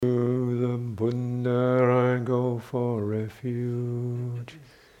Buddha, I go for refuge,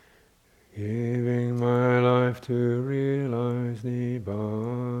 giving my life to realize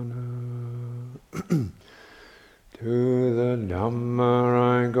Nibbana. To the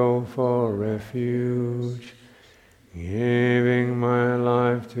Dhamma, I go for refuge, giving my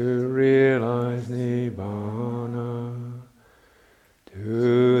life to realize Nibbana.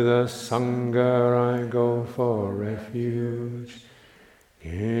 To the Sangha, I go for refuge,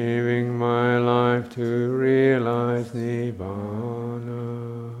 giving my life to realize Nibbana.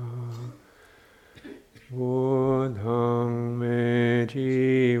 Buddhang me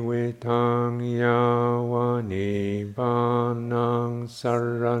jivitang yawa Nibbanang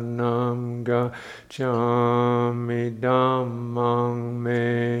saranam gacchami. Dhammang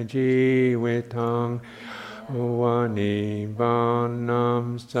me jivitang yawa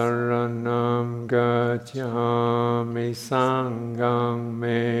Nibbanang saranam gacchami. Sanghang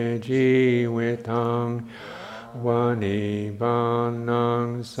me jivitang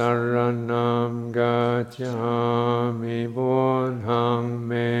Nibbānang saranam gacchami. Buddhang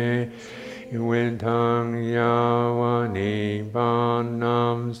me jivitang yawa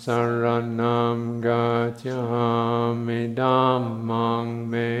Nibbānang saranam gacchami. Dhammang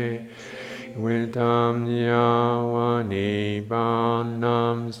me jivitang yawa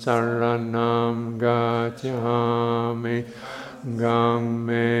Nibbānang saranam gacchami. Gang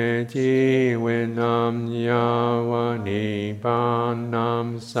me jivitang yawa Nibbānang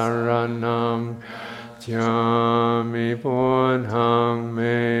saranam gacchami. Buddhang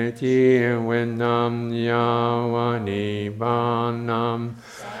me jivitang yawa Nibbānang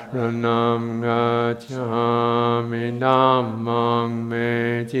saranam gacchami. Dhammang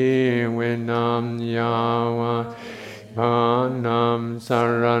me jivitang yawa Nibbānang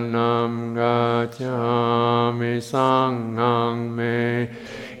saranam gacchami. Sanghang me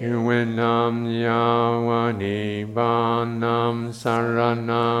jivitang yawa Nibbānang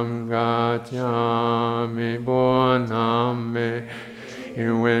saranam gacchami. Buddhang me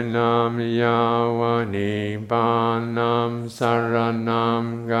jivitang yawa Nibbānang saranam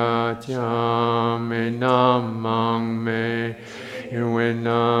gacchami. Dhammang me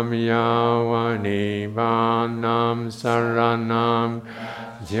jivitang yawa Nibbānang saranam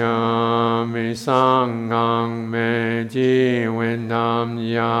gacchami. Sanghang me jivitang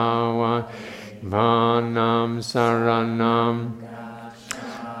yawa Nibbānang saranam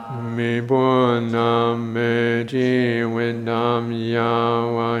gacchami. Buddhang me jivitang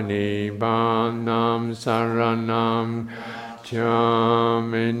yawa Nibbānang saranam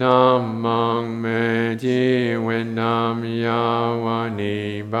gacchami. Dhammang me jivitang yawa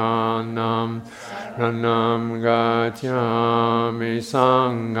Nibbānang saranam gacchami.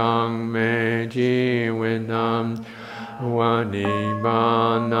 Sanghang me jivitang yawa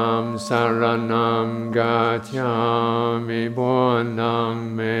Nibbānang saranam gacchami. Buddhang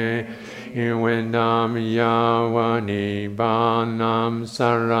me jivitang yawa Nibbānang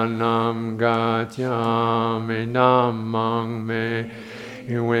saranam gacchami. Dhammang me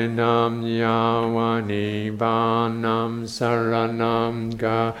jivitang yawa Nibbānang saranam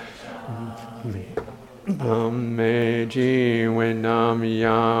gacchami. Me jivitang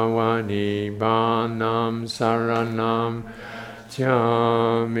yawa Nibbānang saranam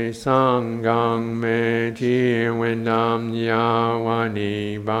gacchami. Sanghang me jivitang yawa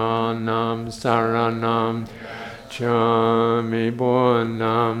Nibbānang saranam gacchami.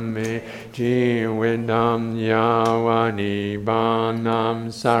 Buddhang me jivitang yawa Nibbānang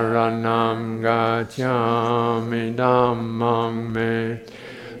saranam gacchami. Dhammang me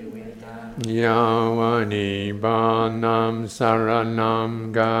yawa Nibbānang saranam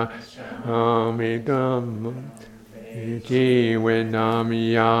gacchami. Dhammang jivitang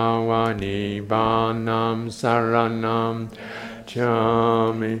yawa Nibbānang saranam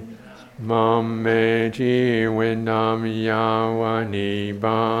gacchami. Mam me jivitang yawa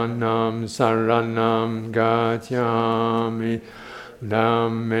Nibbānang saranam gacchami.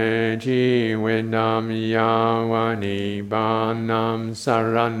 Dhamme jivitang yawa Nibbānang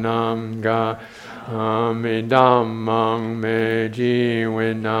saranam gacchami. Dhammang me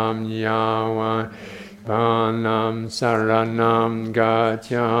jivitang yawa Nibbānang saranam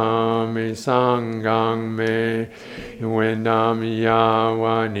gacchami. Sanghang me jivitang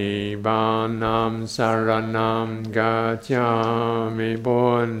yawa Nibbānang saranam gacchami.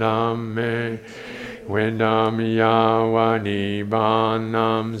 Buddhang me jivitang yawa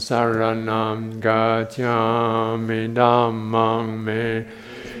Nibbānang saranam gacchami. Dhammang me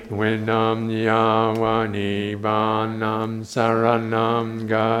jivitang yawa Nibbānang saranam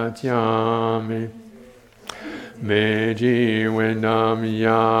gacchami. me jivinam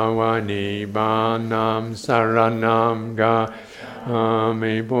yawa nibbānam saranam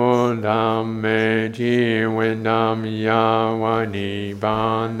gacchāmi buddham me jivinam yawa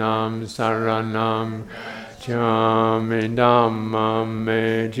nibbānam saranam gacchāmi dhammam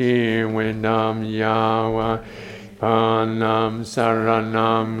me jivinam yawa Panam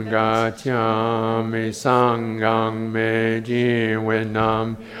saranam gacchāmi sangham me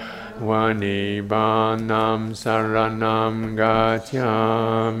jivinam vanibanam saranam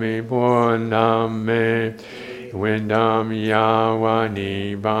gacchāmi buddham me vindam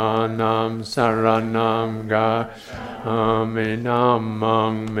yavanibanam saranam gacchāmi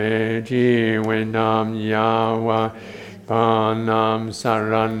dhammam me jivinam yava Panam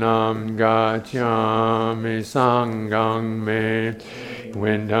saranam gacchāmi sangham me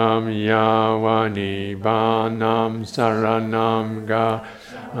vindam yavanibanam saranam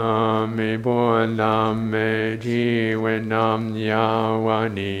gacchāmi buddham me jivinam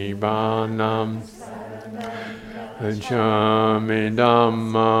yavanibanam gacchāmi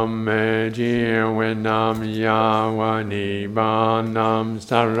dhammam me jivinam yavanibanam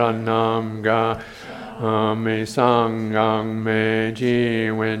saranam gacchāmi sangham me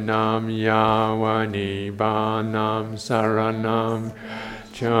jivinam yavanibanam saranam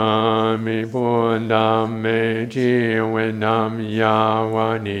gacchāmi buddham me jivinam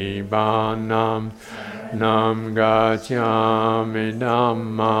yavanibanam nam gacchāmi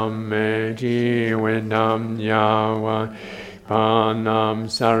dhammam me jivinam yavanibanam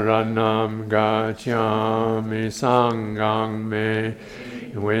saranam gacchāmi sangham me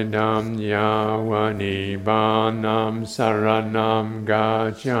Vidam yavanibanam saranam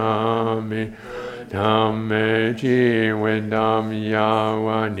gacchāmi dhamme jividam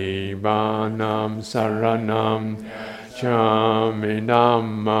yavanibanam saranam gacchāmi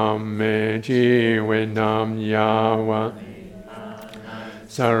dhammam me jividam yavanibanam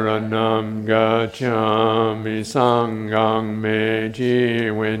saranam gacchāmi sangham me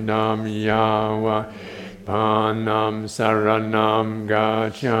jividam Panam saranam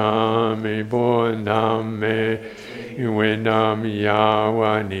gacchāmi buddham me vidam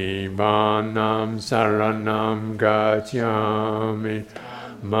yavanibanam saranam gacchāmi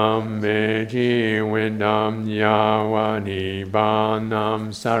mam me jividam yavanibanam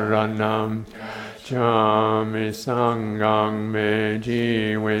saranam gacchāmi sangham me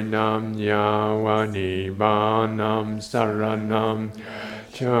jividam yavanibanam saranam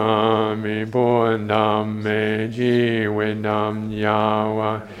Gacchāmi buddham me jividam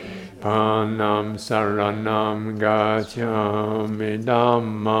yavanibanam saranam gacchāmi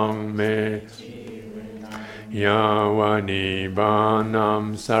dhammam me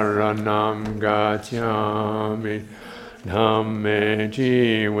yavanibanam saranam gacchāmi dhamme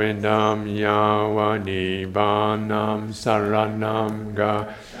jividam yavanibanam saranam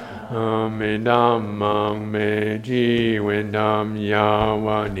gacchāmi dhammam me jividam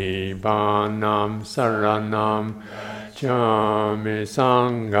yavanibanam saranam gacchāmi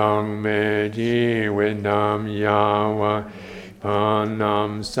sangham me jividam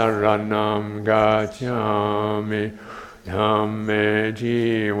yavanibanam saranam gacchāmi dhamme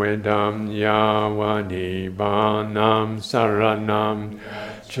jividam yavanibanam saranam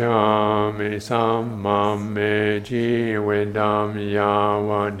gacchāmi sammam me jividam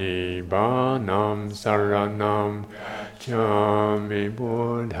yavanibanam saranam gacchāmi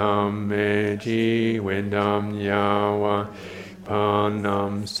buddham me jividam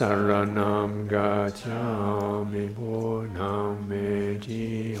yavanibanam saranam gacchāmi buddham me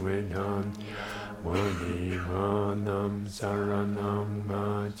jividam Vanibanam saranam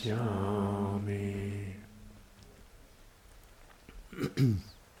gacchāmi.